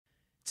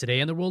Today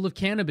in the world of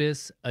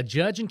cannabis, a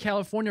judge in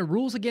California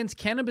rules against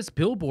cannabis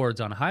billboards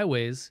on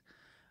highways.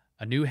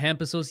 A new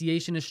hemp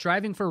association is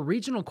striving for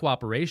regional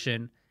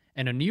cooperation,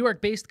 and a New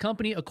York-based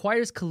company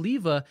acquires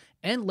Caliva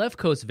and Left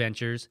Coast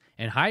Ventures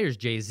and hires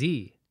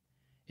Jay-Z.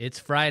 It's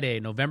Friday,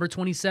 November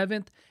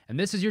 27th, and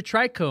this is your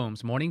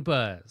Trichomes Morning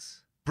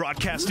Buzz.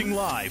 Broadcasting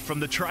live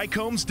from the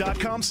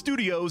Trichomes.com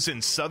studios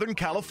in Southern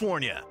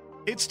California.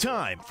 It's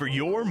time for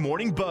your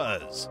Morning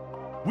Buzz.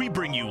 We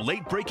bring you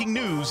late-breaking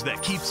news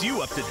that keeps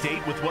you up to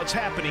date with what's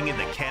happening in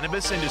the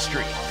cannabis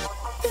industry.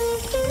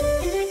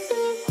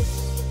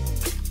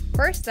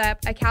 First up,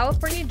 a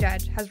California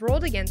judge has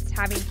ruled against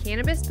having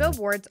cannabis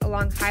billboards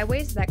along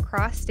highways that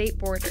cross state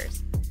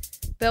borders.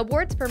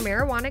 Billboards for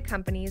marijuana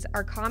companies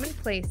are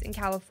commonplace in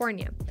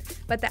California,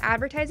 but the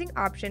advertising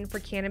option for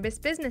cannabis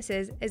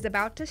businesses is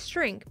about to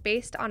shrink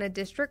based on a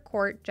district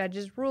court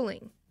judge's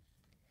ruling.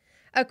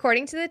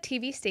 According to the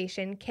TV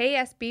station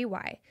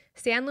KSBY,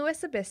 San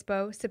Luis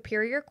Obispo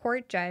Superior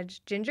Court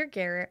Judge Ginger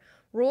Garrett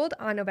ruled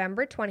on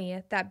November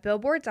 20th that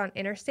billboards on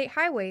interstate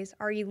highways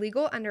are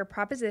illegal under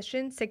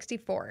Proposition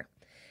 64,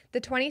 the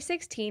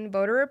 2016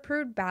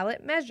 voter-approved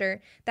ballot measure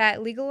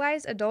that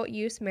legalized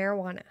adult-use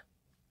marijuana.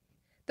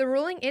 The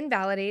ruling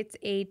invalidates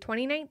a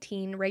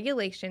 2019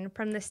 regulation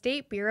from the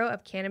State Bureau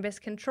of Cannabis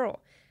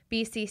Control,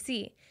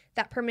 BCC,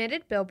 that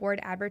permitted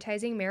billboard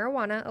advertising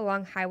marijuana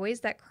along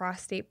highways that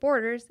cross state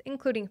borders,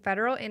 including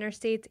federal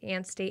interstates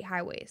and state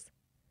highways.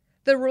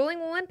 The ruling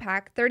will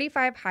impact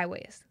 35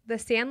 highways, the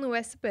San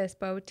Luis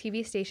Obispo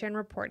TV station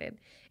reported,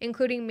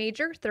 including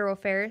major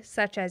thoroughfares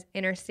such as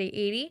Interstate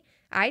 80,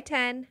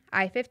 I-10,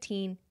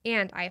 I-15,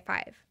 and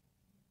I-5.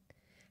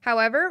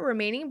 However,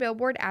 remaining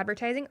billboard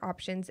advertising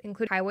options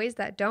include highways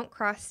that don't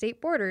cross state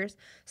borders,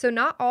 so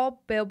not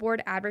all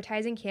billboard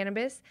advertising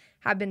cannabis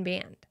have been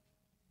banned.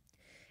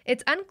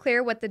 It's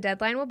unclear what the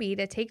deadline will be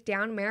to take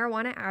down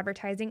marijuana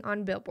advertising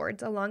on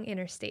billboards along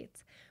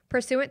interstates,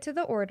 pursuant to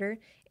the order,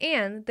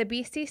 and the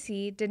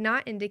BCC did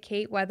not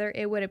indicate whether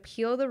it would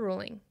appeal the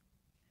ruling.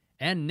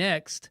 And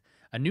next,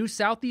 a new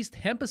Southeast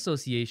Hemp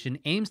Association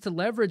aims to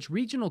leverage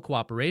regional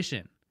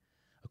cooperation.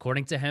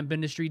 According to Hemp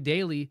Industry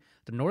Daily,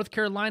 the North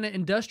Carolina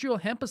Industrial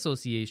Hemp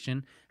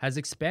Association has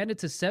expanded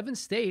to 7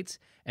 states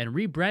and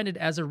rebranded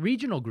as a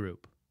regional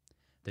group.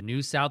 The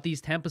new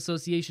Southeast Hemp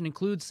Association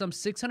includes some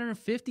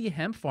 650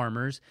 hemp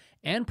farmers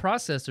and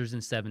processors in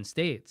 7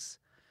 states.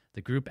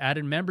 The group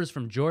added members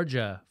from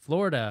Georgia,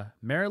 Florida,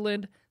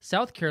 Maryland,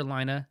 South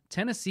Carolina,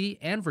 Tennessee,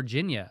 and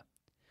Virginia.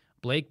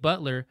 Blake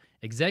Butler,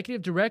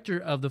 executive director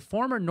of the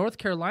former North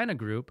Carolina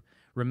group,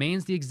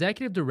 remains the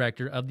executive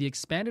director of the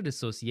expanded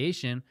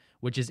association,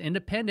 which is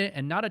independent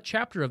and not a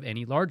chapter of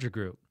any larger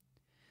group.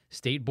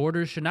 State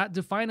borders should not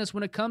define us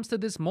when it comes to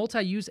this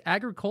multi-use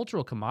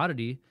agricultural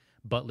commodity,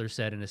 Butler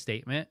said in a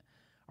statement.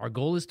 Our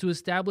goal is to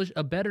establish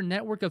a better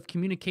network of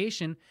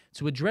communication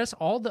to address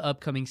all the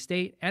upcoming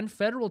state and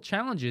federal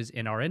challenges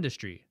in our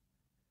industry.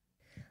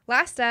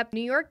 Last up, New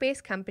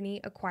York-based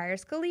company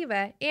acquires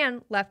Caliva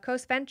and Left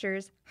Coast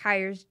Ventures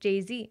hires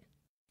Jay-Z.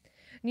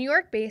 New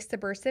York-based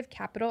Subversive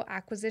Capital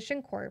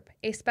Acquisition Corp.,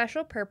 a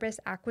special-purpose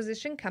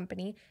acquisition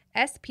company,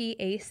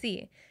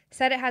 SPAC,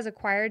 said it has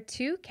acquired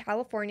 2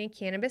 California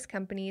cannabis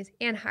companies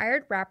and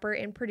hired rapper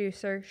and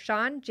producer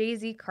Sean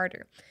Jay-Z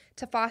Carter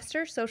to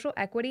foster social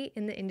equity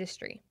in the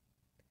industry.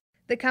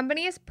 The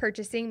company is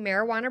purchasing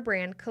marijuana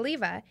brand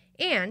Caliva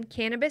and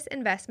cannabis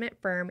investment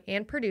firm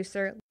and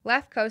producer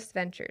Left Coast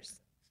Ventures.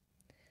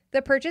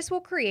 The purchase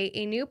will create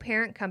a new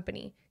parent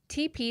company,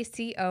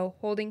 TPCO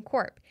Holding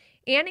Corp.,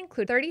 and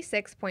include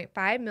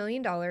 $36.5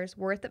 million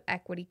worth of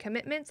equity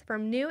commitments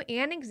from new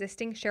and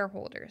existing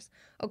shareholders,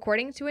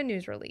 according to a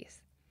news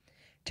release.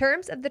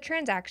 Terms of the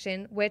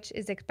transaction, which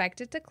is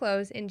expected to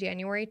close in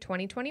January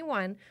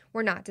 2021,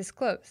 were not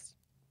disclosed.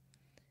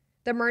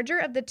 The merger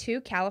of the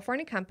 2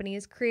 California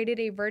companies created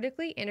a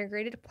vertically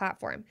integrated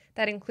platform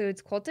that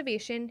includes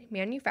cultivation,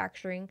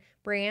 manufacturing,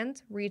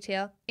 brands,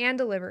 retail, and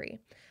delivery,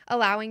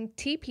 allowing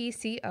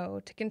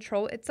TPCO to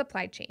control its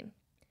supply chain.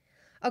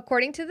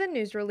 According to the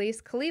news release,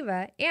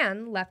 Caliva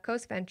and Left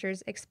Coast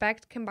Ventures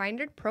expect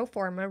combined pro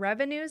forma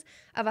revenues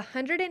of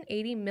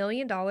 $180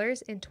 million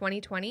in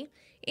 2020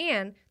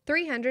 and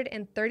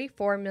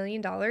 $334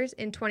 million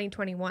in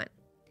 2021.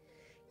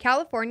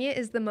 California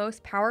is the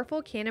most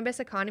powerful cannabis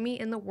economy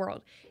in the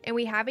world, and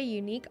we have a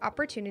unique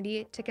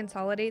opportunity to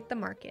consolidate the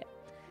market.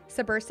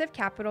 Subversive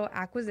Capital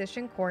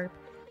Acquisition Corp.,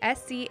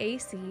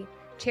 SCAC,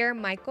 Chair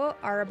Michael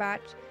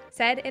Arabach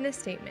said in a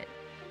statement.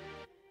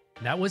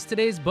 That was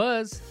today's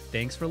Buzz.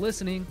 Thanks for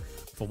listening.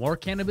 For more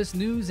cannabis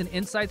news and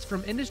insights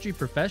from industry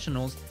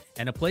professionals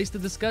and a place to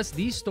discuss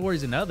these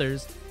stories and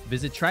others,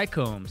 visit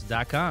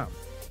Trichomes.com.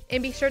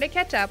 And be sure to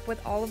catch up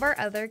with all of our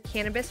other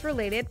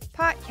cannabis-related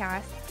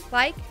podcasts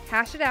like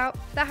Hash It Out,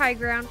 The High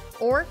Ground,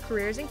 or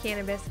Careers in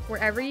Cannabis,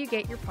 wherever you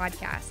get your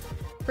podcasts.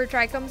 For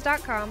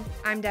Trichomes.com,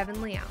 I'm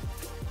Devin Liao.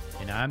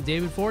 And I'm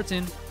David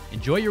Fortin.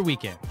 Enjoy your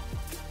weekend.